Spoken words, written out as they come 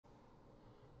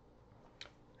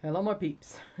Hello, my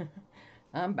peeps.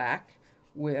 I'm back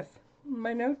with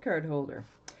my note card holder.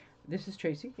 This is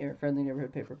Tracy, your friendly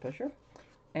neighborhood paper pusher,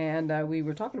 and we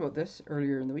were talking about this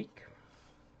earlier in the week.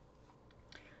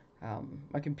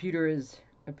 My computer is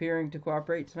appearing to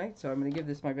cooperate tonight, so I'm going to give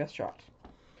this my best shot.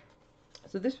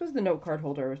 So this was the note card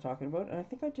holder I was talking about, and I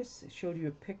think I just showed you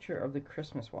a picture of the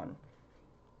Christmas one,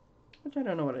 which I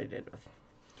don't know what I did with.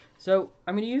 So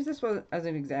I'm going to use this one as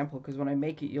an example because when I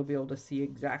make it, you'll be able to see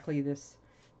exactly this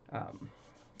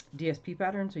DSP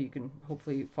pattern, so you can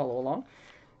hopefully follow along.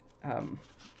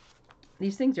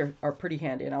 These things are pretty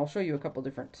handy, and I'll show you a couple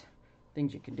different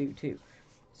things you can do too.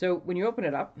 So when you open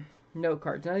it up, note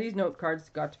cards. Now these note cards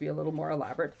got to be a little more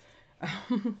elaborate.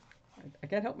 I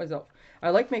can't help myself.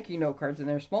 I like making note cards, and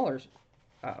they're smaller,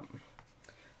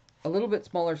 a little bit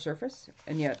smaller surface,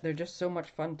 and yet they're just so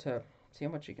much fun to see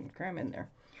how much you can cram in there.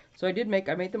 So I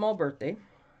made them all birthday,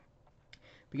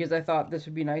 because I thought this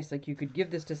would be nice. Like, you could give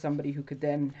this to somebody who could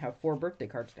then have 4 birthday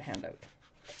cards to hand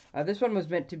out. This one was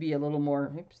meant to be a little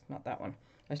more, oops, not that one.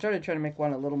 I started trying to make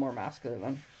one a little more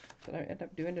masculine. Did I end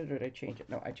up doing it, or did I change it?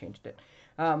 No, I changed it.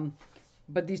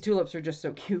 But these tulips are just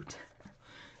so cute.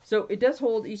 So it does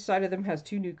hold, each side of them has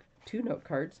two note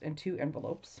cards and 2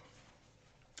 envelopes.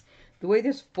 The way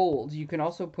this folds, you can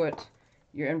also put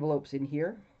your envelopes in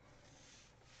here.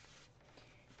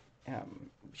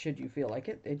 Should you feel like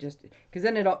it. It just, because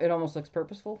then it almost looks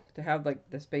purposeful to have like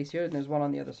the space here, and there's one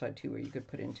on the other side too where you could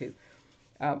put in too.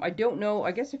 I don't know,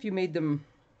 I guess if you made them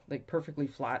like perfectly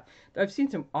flat, I've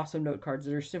seen some awesome note cards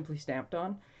that are simply stamped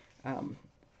on,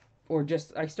 or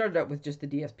just, I started out with just the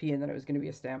DSP and then it was going to be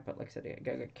a stamp, but like I said, I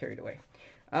got carried away,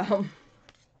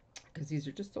 because these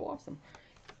are just so awesome.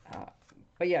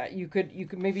 But yeah, you could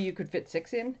maybe you could fit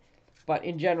 6 in, but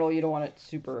in general you don't want it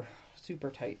super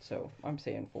tight, so I'm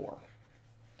saying 4.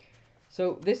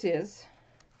 So this is,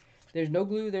 there's no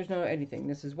glue, there's no anything.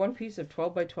 This is one piece of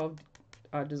 12 by 12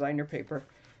 designer paper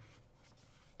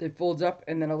that folds up,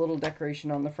 and then a little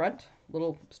decoration on the front,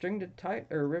 little string to tie,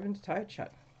 or ribbon to tie it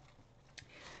shut.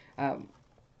 I'm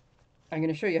going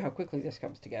to show you how quickly this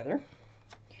comes together,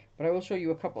 but I will show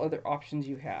you a couple other options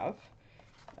you have.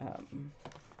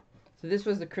 So this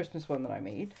was the Christmas one that I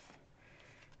made.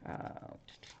 I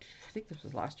think this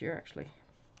was last year actually,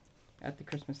 at the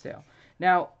Christmas sale.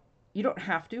 Now, you don't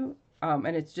have to,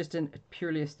 and it's just a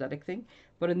purely aesthetic thing.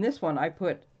 But in this one, I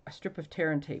put a strip of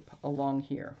tear and tape along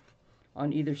here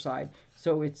on either side,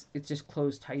 so it's just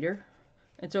closed tighter,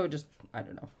 and so it just, I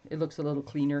don't know, it looks a little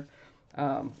cleaner.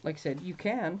 Like I said, you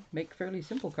can make fairly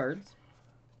simple cards.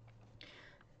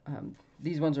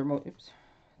 These ones are oops,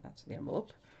 that's the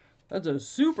envelope. That's a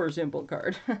super simple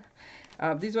card.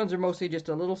 These ones are mostly just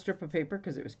a little strip of paper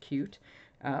because it was cute,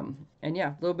 and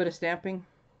yeah, a little bit of stamping,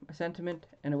 a sentiment,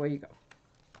 and away you go.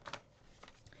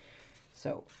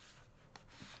 So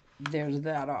there's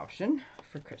that option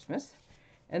for Christmas.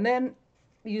 And then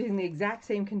using the exact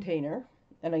same container,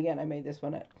 and again, I made this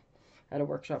one at a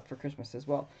workshop for Christmas as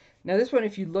well. Now this one,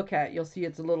 if you look at, you'll see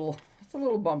it's a little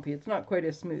bumpy. It's not quite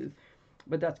as smooth,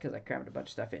 but that's because I crammed a bunch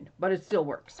of stuff in, but it still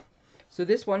works. So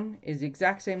this one is the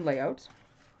exact same layout.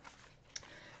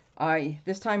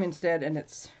 This time instead, and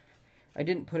I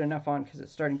didn't put enough on because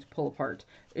it's starting to pull apart.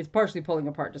 It's partially pulling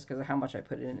apart just because of how much I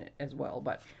put in it as well.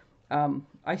 But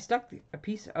I stuck a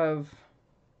piece of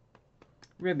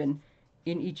ribbon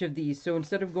in each of these. So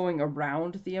instead of going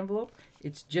around the envelope,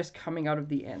 it's just coming out of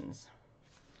the ends.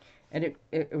 And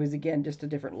it was, again, just a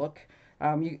different look.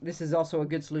 This is also a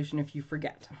good solution if you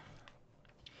forget.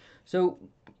 So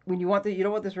when you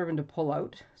don't want this ribbon to pull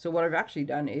out. So what I've actually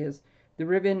done is the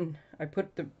ribbon, I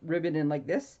put the ribbon in like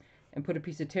this and put a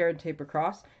piece of tear and tape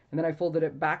across, and then I folded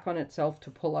it back on itself to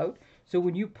pull out. So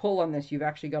when you pull on this, you've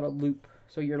actually got a loop.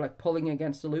 So you're like pulling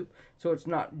against a loop, so it's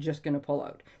not just going to pull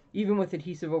out. Even with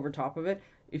adhesive over top of it,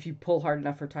 if you pull hard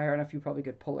enough or tie hard enough, you probably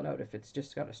could pull it out if it's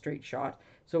just got a straight shot.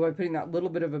 So by putting that little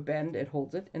bit of a bend, it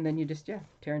holds it, and then you just, yeah,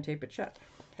 tear and tape it shut.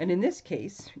 And in this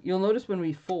case, you'll notice when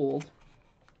we fold,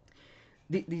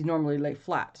 these normally lay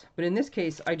flat. But in this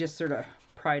case, I just sort of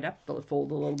pried up the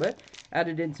fold a little bit,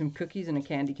 added in some cookies and a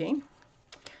candy cane.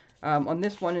 On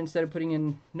this one, instead of putting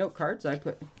in note cards, I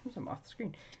put, oops, I'm off the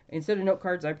screen. Instead of note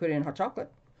cards, I put in hot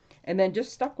chocolate. And then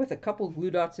just stuck with a couple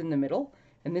glue dots in the middle,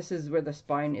 and this is where the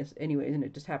spine is anyways, and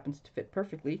it just happens to fit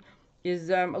perfectly, is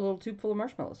a little tube full of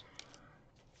marshmallows.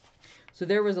 So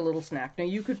there was a little snack. Now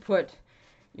you could put,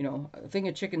 you know, a thing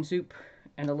of chicken soup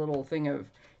and a little thing of,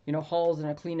 you know, Halls and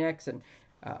a Kleenex, and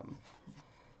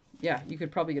yeah, you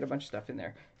could probably get a bunch of stuff in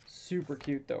there. Super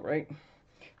cute though, right?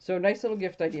 So nice little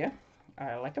gift idea.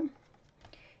 I like them.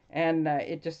 And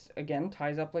it just, again,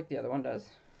 ties up like the other one does.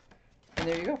 And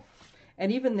there you go.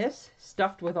 And even this,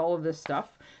 stuffed with all of this stuff,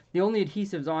 the only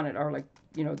adhesives on it are like,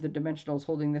 you know, the dimensionals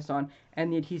holding this on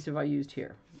and the adhesive I used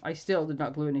here. I still did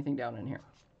not glue anything down in here.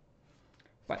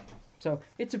 But, so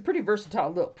it's a pretty versatile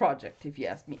little project if you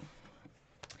ask me.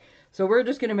 So we're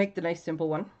just going to make the nice simple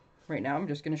one right now. I'm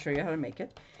just going to show you how to make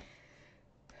it.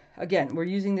 Again, we're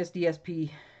using this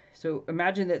DSP. So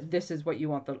imagine that this is what you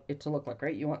want it to look like,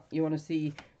 right? You want to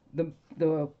see the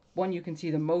one you can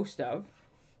see the most of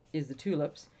is the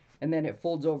tulips, and then it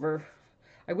folds over.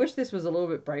 I wish this was a little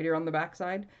bit brighter on the back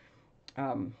side,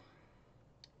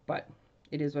 but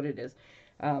it is what it is.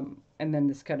 And then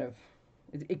this kind of,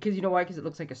 because you know why? Because it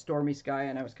looks like a stormy sky,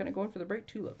 and I was kind of going for the bright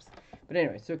tulips. But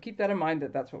anyway, so keep that in mind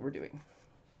that that's what we're doing.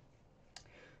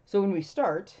 So when we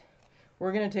start,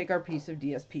 we're going to take our piece of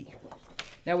DSP.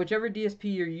 Now, whichever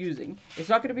DSP you're using, it's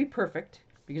not going to be perfect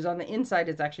because on the inside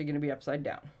it's actually going to be upside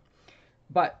down.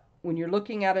 But when you're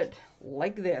looking at it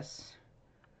like this,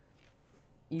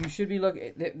 you should be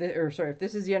looking, or sorry, if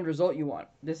this is the end result you want,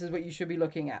 this is what you should be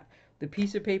looking at. The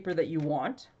piece of paper that you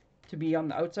want to be on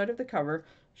the outside of the cover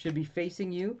should be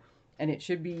facing you, and it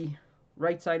should be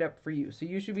right side up for you. So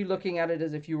you should be looking at it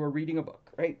as if you were reading a book,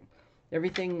 right?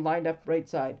 Everything lined up right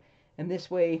side. And this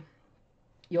way,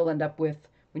 you'll end up with,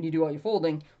 when you do all your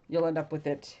folding, you'll end up with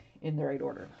it in the right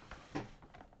order.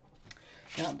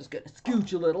 Now I'm just going to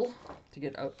scooch a little to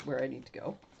get out where I need to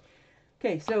go.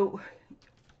 Okay, so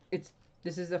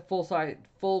this is a full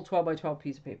 12 by 12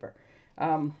 piece of paper.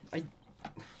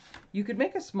 You could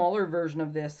make a smaller version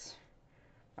of this.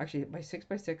 Actually, by 6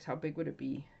 by 6, how big would it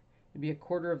be? It'd be a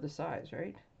quarter of the size,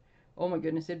 right? Oh my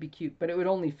goodness, it'd be cute, but it would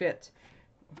only fit,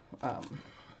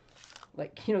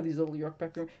 like, you know, these little York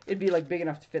Becker. It'd be like big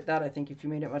enough to fit that, I think, if you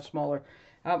made it much smaller.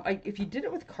 If you did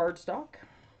it with cardstock,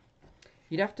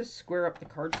 you'd have to square up the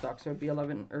cardstock, so it'd be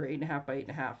 11 or 8.5 by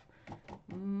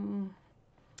 8.5.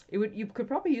 You could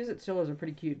probably use it still as a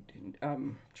pretty cute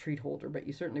treat holder, but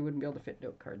you certainly wouldn't be able to fit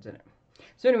note cards in it.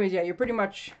 So anyways, yeah, you pretty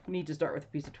much need to start with a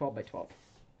piece of 12 by 12.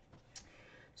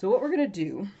 So what we're going to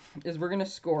do is we're going to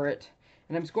score it,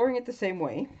 and I'm scoring it the same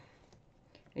way.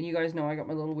 And you guys know I got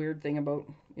my little weird thing about,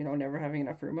 you know, never having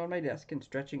enough room on my desk and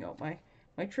stretching out my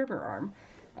trimmer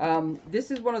arm.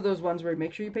 This is one of those ones where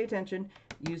make sure you pay attention.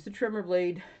 Use the trimmer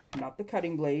blade, not the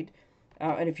cutting blade.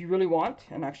 And if you really want,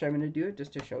 and actually I'm going to do it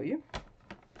just to show you,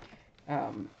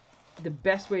 the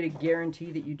best way to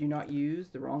guarantee that you do not use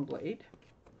the wrong blade.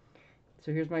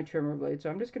 So here's my trimmer blade. So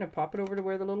I'm just going to pop it over to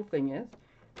where the little thing is.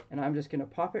 And I'm just going to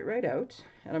pop it right out.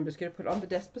 And I'm just going to put it on the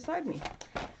desk beside me.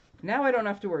 Now I don't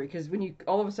have to worry, because when you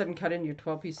all of a sudden cut in your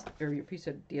 12 piece, or your piece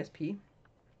of DSP,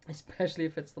 especially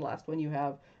if it's the last one you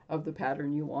have of the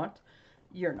pattern you want,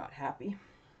 you're not happy.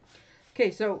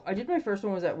 Okay, so I did my first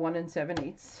one was at 1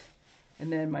 7/8,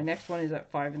 and then my next one is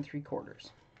at 5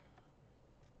 3/4.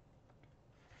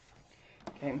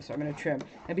 Okay, so I'm going to trim.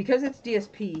 And because it's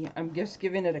DSP, I'm just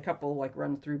giving it a couple like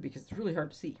run through because it's really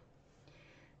hard to see.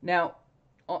 Now,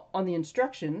 on the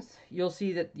instructions, you'll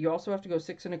see that you also have to go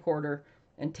 6 1/4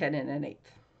 and 10 1/8.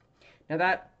 Now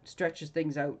that stretches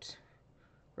things out,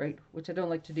 right? Which I don't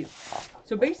like to do.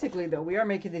 So basically, though, we are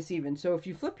making this even. So if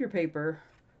you flip your paper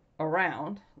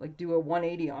around, like do a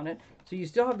 180 on it, so you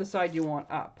still have the side you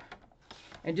want up,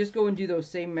 and just go and do those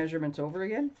same measurements over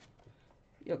again,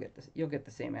 you'll get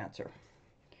the same answer.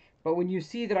 But when you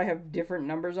see that I have different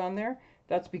numbers on there,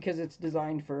 that's because it's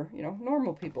designed for, you know,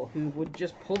 normal people who would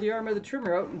just pull the arm of the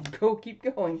trimmer out and keep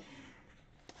going.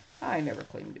 I never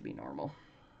claimed to be normal.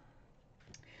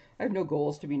 I have no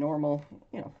goals to be normal,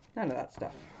 you know, none of that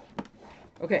stuff.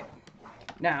 Okay,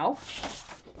 now,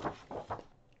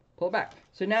 pull it back.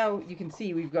 So now you can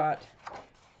see we've got,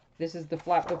 this is the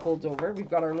flap that folds over.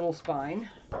 We've got our little spine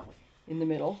in the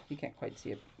middle. You can't quite see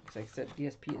it, because like I said,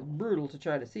 DSP is brutal to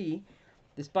try to see.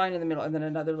 The spine in the middle, and then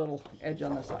another little edge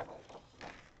on the side.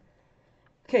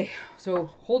 Okay, so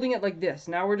holding it like this,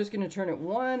 now we're just going to turn it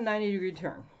 1 90-degree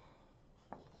turn.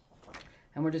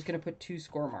 And we're just going to put 2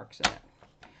 score marks in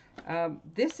it.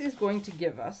 This is going to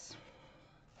give us,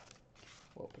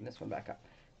 we'll open this one back up.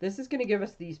 This is going to give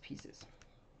us these pieces.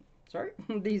 Sorry,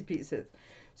 these pieces.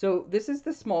 So this is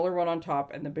the smaller one on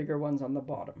top and the bigger ones on the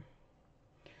bottom.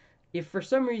 If for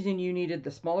some reason you needed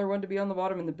the smaller one to be on the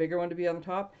bottom and the bigger one to be on the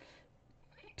top,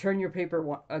 turn your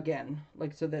paper again,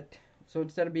 like so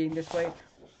instead of being this way,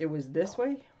 it was this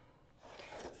way.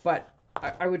 But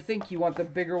I would think you want the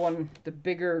bigger one, the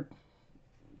bigger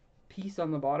piece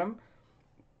on the bottom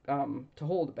to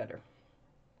hold better.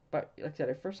 But like I said,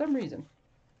 if for some reason.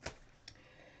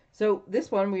 So this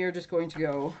one we are just going to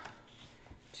go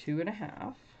 2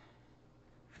 1/2.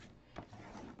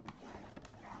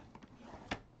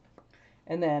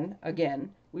 And then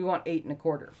again, we want 8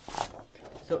 1/4.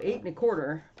 So 8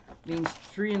 1/4 means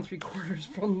 3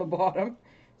 3/4 from the bottom.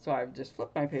 So I've just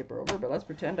flipped my paper over, but let's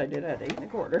pretend I did at 8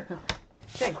 1/4.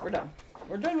 Okay, we're done.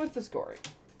 We're done with the scoring.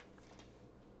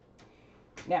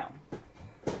 Now,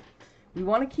 we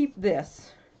want to keep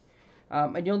this,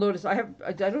 and you'll notice I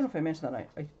don't know if I mentioned that,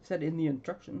 I said in the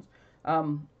instructions,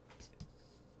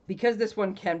 because this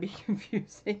one can be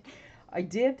confusing,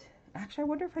 actually I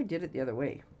wonder if I did it the other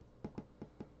way,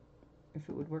 if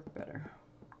it would work better.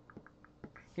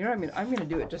 You know what I mean? I'm going to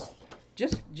do it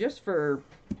just for,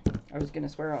 I was going to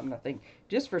swear on the thing,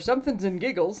 just for somethings and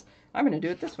giggles, I'm going to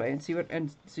do it this way and see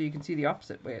so you can see the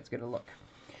opposite way it's going to look.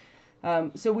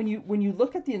 So when you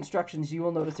look at the instructions, you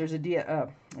will notice there's a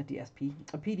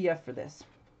PDF for this.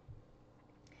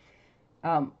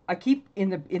 I keep in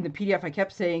the PDF, I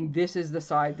kept saying this is the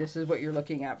side, this is what you're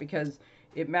looking at, because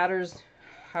it matters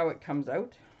how it comes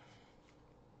out.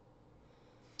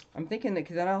 I'm thinking that,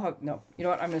 because then I'll have, no, you know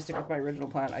what, I'm going to stick with my original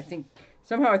plan. I think,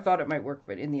 somehow I thought it might work,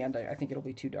 but in the end, I think it'll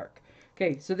be too dark.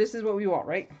 Okay, so this is what we want,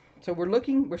 right? So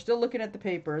we're still looking at the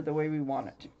paper the way we want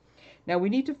it. Now we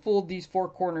need to fold these 4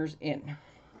 corners in.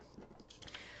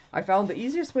 I found the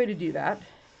easiest way to do that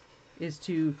is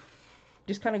to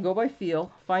just kind of go by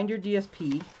feel, find your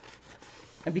DSP,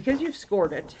 and because you've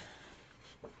scored it,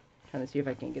 I'm trying to see if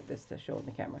I can get this to show in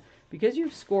the camera. Because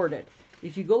you've scored it,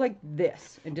 if you go like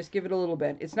this and just give it a little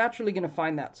bit, it's naturally going to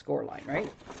find that score line,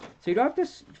 right? So you don't have to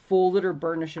fold it or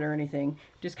burnish it or anything.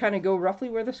 Just kind of go roughly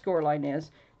where the score line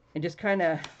is and just kind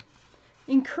of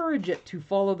encourage it to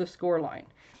follow the score line.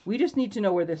 We just need to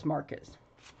know where this mark is.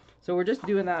 So we're just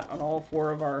doing that on all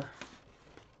four of our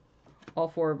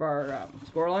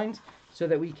score lines so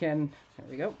that we can, there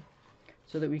we go,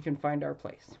 so that we can find our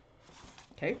place.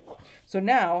 Okay, so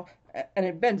now, and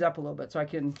it bends up a little bit so I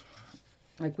can,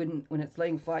 like when it's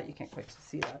laying flat, you can't quite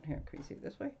see that. Here, can you see it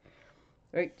this way?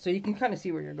 Right, so you can kind of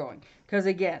see where you're going. Because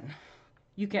again,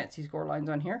 you can't see score lines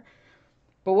on here.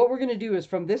 But what we're going to do is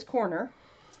from this corner,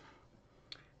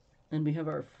 and we have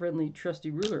our friendly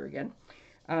trusty ruler again.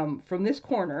 From this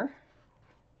corner,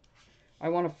 I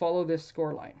want to follow this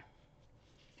score line,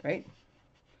 right?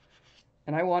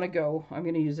 And I want to go, I'm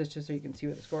going to use this just so you can see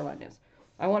what the score line is.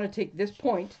 I want to take this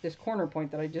point, this corner point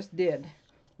that I just did,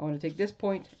 I want to take this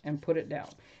point and put it down.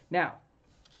 Now,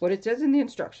 what it says in the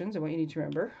instructions, and what you need to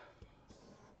remember,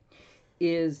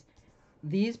 is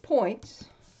these points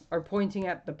are pointing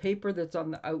at the paper that's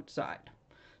on the outside.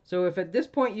 So if at this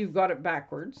point you've got it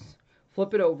backwards,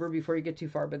 flip it over before you get too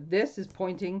far, but this is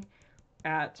pointing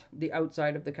at the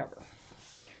outside of the cover.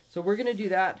 So we're going to do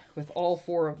that with all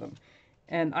 4 of them.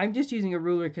 And I'm just using a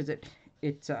ruler because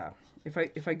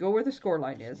if I go where the score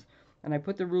line is and I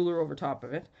put the ruler over top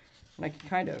of it, and I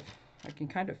can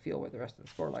kind of feel where the rest of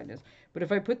the score line is. But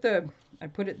if I put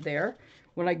it there,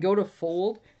 when I go to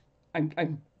fold,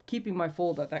 I'm keeping my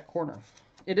fold at that corner.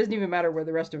 It doesn't even matter where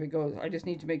the rest of it goes. I just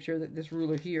need to make sure that this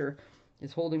ruler here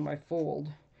is holding my fold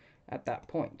at that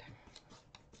point.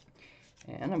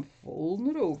 And I'm folding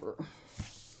it over.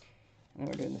 And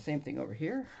we're doing the same thing over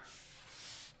here.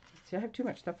 See, I have too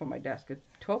much stuff on my desk. A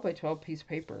 12 by 12 piece of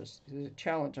paper is a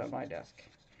challenge on my desk.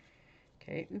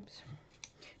 Okay, oops.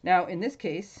 Now, in this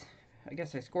case, I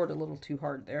guess I scored a little too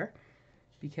hard there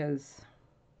because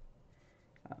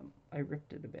I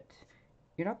ripped it a bit.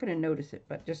 You're not going to notice it,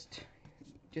 but just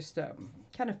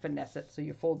kind of finesse it so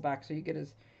you fold back so you get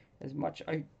as much.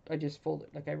 I just fold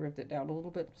it, like I ripped it down a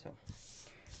little bit, so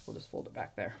we'll just fold it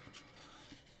back there.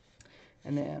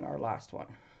 And then our last one.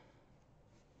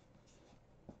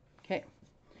 Okay,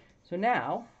 so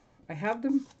now I have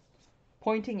them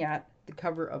pointing at the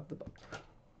cover of the book.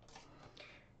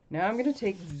 Now I'm going to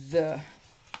take the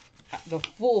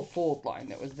full fold line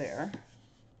that was there.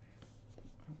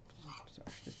 Sorry,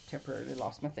 just temporarily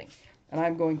lost my thing. And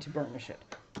I'm going to burnish it.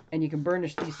 And you can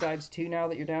burnish these sides too now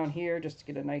that you're down here, just to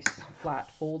get a nice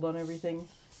flat fold on everything.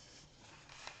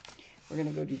 We're going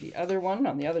to go do the other one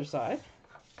on the other side.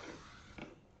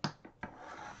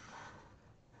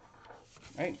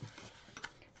 Right?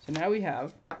 So now we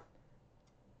have,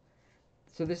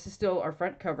 so this is still our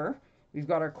front cover. We've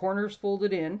got our corners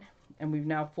folded in, and we've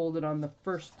now folded on the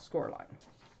first score line.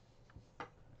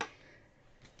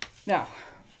 Now,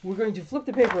 we're going to flip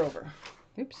the paper over.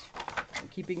 Oops. I'm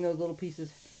keeping those little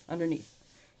pieces underneath.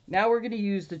 Now we're going to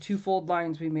use the 2 fold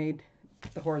lines we made,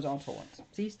 the horizontal ones.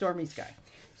 See, stormy sky.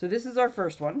 So this is our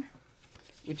first one,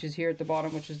 which is here at the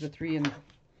bottom, which is the 3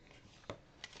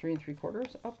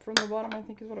 3/4 up from the bottom, I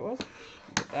think is what it was.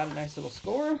 Get that a nice little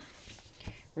score.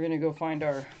 We're going to go find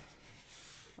our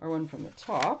one from the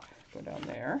top. Go down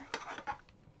there.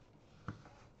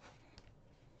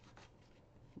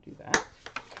 Do that.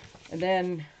 And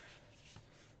then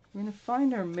we're going to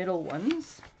find our middle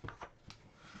ones.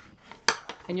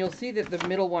 And you'll see that the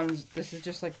middle ones, this is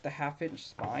just like the 1/2 inch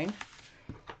spine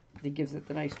that gives it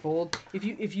the nice fold.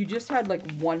 If you just had like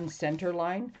one center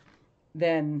line,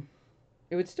 then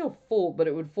it would still fold, but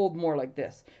it would fold more like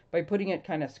this. By putting it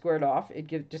kind of squared off,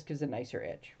 it just gives a nicer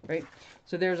edge, right?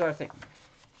 So there's our thing.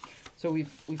 So we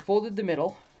folded the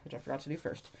middle, which I forgot to do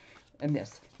first, and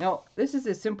this. Now, this is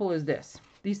as simple as this.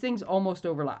 These things almost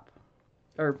overlap,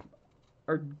 or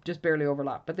just barely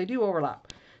overlap, but they do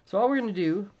overlap. So all we're going to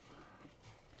do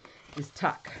is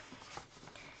tuck.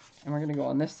 And we're going to go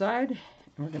on this side,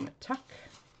 and we're going to tuck,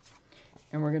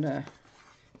 and we're going to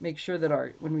make sure that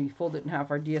when we fold it in half,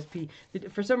 our DSP,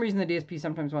 for some reason the DSP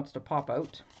sometimes wants to pop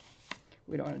out.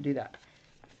 We don't want to do that.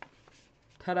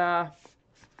 Ta-da!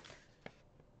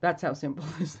 That's how simple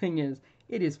this thing is.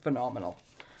 It is phenomenal.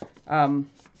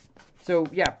 So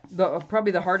yeah,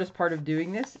 probably the hardest part of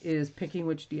doing this is picking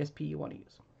which DSP you want to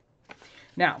use.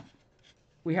 Now,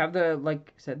 we have like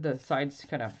I said, the sides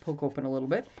kind of poke open a little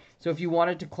bit. So if you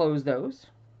wanted to close those,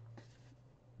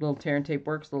 little tear and tape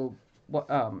works, little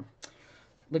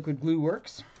liquid glue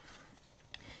works.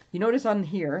 You notice on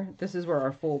here, this is where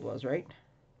our fold was, right?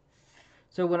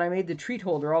 So when I made the treat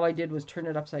holder, all I did was turn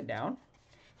it upside down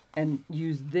and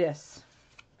use this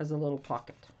as a little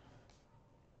pocket.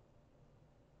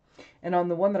 And on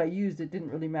the one that I used, it didn't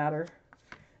really matter.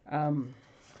 When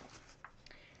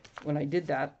I did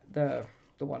that, the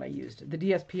one I used, the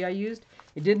DSP I used,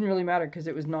 it didn't really matter because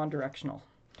it was non-directional.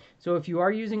 So if you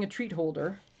are using a treat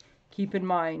holder, keep in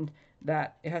mind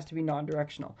that it has to be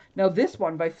non-directional. Now this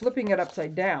one, by flipping it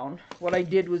upside down, what I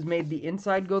did was made the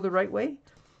inside go the right way,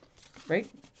 right?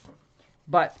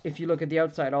 But if you look at the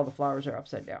outside, all the flowers are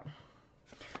upside down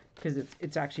because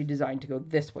it's actually designed to go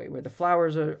this way, where the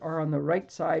flowers are on the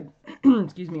right side,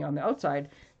 excuse me, on the outside,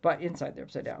 but inside they're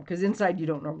upside down because inside you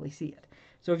don't normally see it.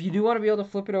 So if you do want to be able to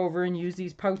flip it over and use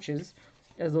these pouches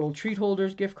as little treat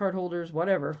holders, gift card holders,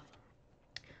 whatever,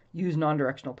 use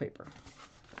non-directional paper.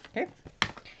 Okay?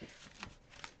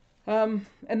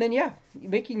 And then, yeah,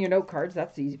 making your note cards,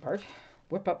 that's the easy part.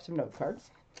 Whip up some note cards,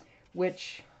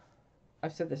 which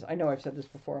I've said this, I know I've said this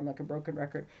before, I'm like a broken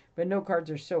record, but note cards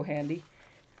are so handy.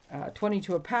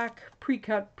 22 a pack,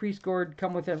 pre-cut, pre-scored,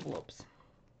 come with envelopes,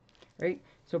 right?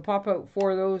 So pop out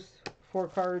 4 of those, 4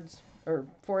 cards, or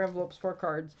 4 envelopes, 4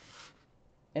 cards,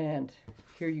 and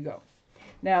here you go.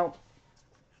 Now,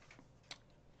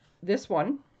 this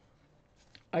one,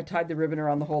 I tied the ribbon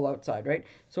around the whole outside, right?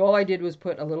 So all I did was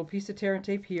put a little piece of tear and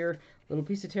tape here, a little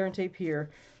piece of tear and tape here,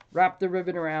 wrap the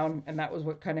ribbon around, and that was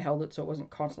what kind of held it so it wasn't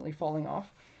constantly falling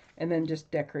off, and then just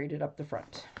decorated up the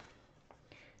front.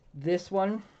 This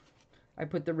one, I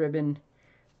put the ribbon,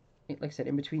 like I said,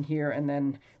 in between here, and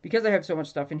then because I have so much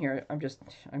stuff in here,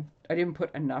 I didn't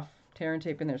put enough tear and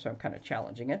tape in there, so I'm kind of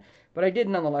challenging it, but I did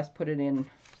nonetheless put it in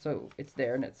so it's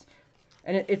there,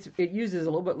 and it uses a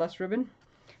little bit less ribbon,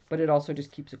 but it also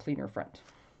just keeps a cleaner front.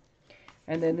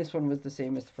 And then this one was the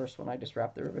same as the first one. I just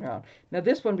wrapped the ribbon around. Now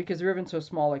this one, because the ribbon's so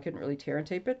small, I couldn't really tear and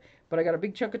tape it, but I got a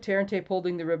big chunk of tear and tape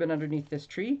holding the ribbon underneath this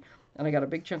tree, and I got a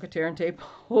big chunk of tear and tape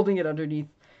holding it underneath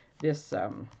this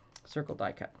circle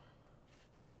die cut.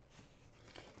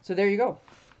 So there you go.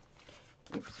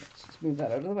 Oops, let's just move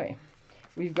that out of the way.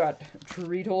 We've got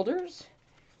treat holders,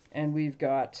 and we've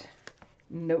got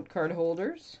note card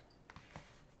holders,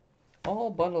 all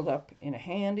bundled up in a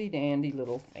handy dandy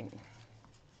little thing.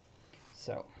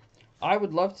 So I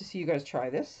would love to see you guys try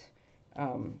this.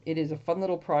 It is a fun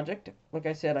little project. Like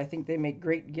I said, I think they make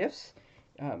great gifts.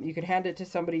 You could hand it to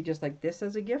somebody just like this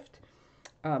as a gift.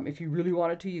 If you really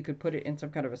wanted to, you could put it in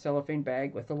some kind of a cellophane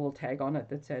bag with a little tag on it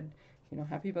that said, you know,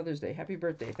 Happy Mother's Day, Happy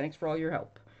Birthday, thanks for all your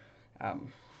help.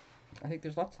 I think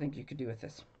there's lots of things you could do with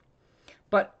this.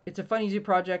 But it's a fun, easy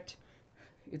project.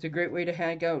 It's a great way to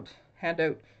hand out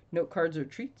note cards or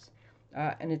treats.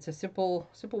 And it's a simple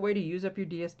way to use up your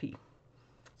DSP.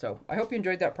 So I hope you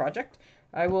enjoyed that project.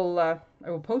 I will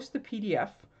post the PDF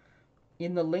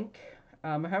in the link.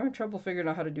 I'm having trouble figuring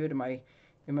out how to do it in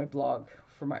my blog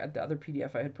for the other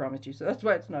PDF I had promised you. So that's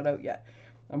why it's not out yet.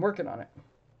 I'm working on it.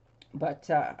 But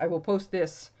I will post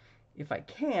this, if I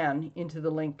can, into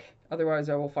the link. Otherwise,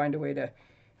 I will find a way to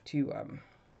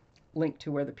link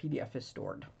to where the PDF is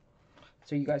stored,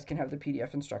 so you guys can have the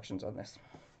PDF instructions on this.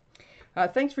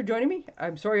 Thanks for joining me.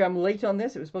 I'm sorry I'm late on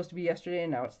this. It was supposed to be yesterday,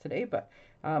 and now it's today. But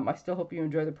I still hope you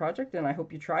enjoy the project, and I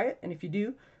hope you try it. And if you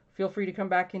do, feel free to come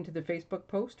back into the Facebook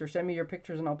post or send me your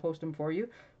pictures, and I'll post them for you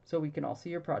so we can all see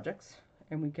your projects,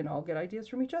 and we can all get ideas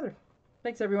from each other.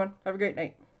 Thanks, everyone. Have a great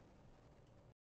night.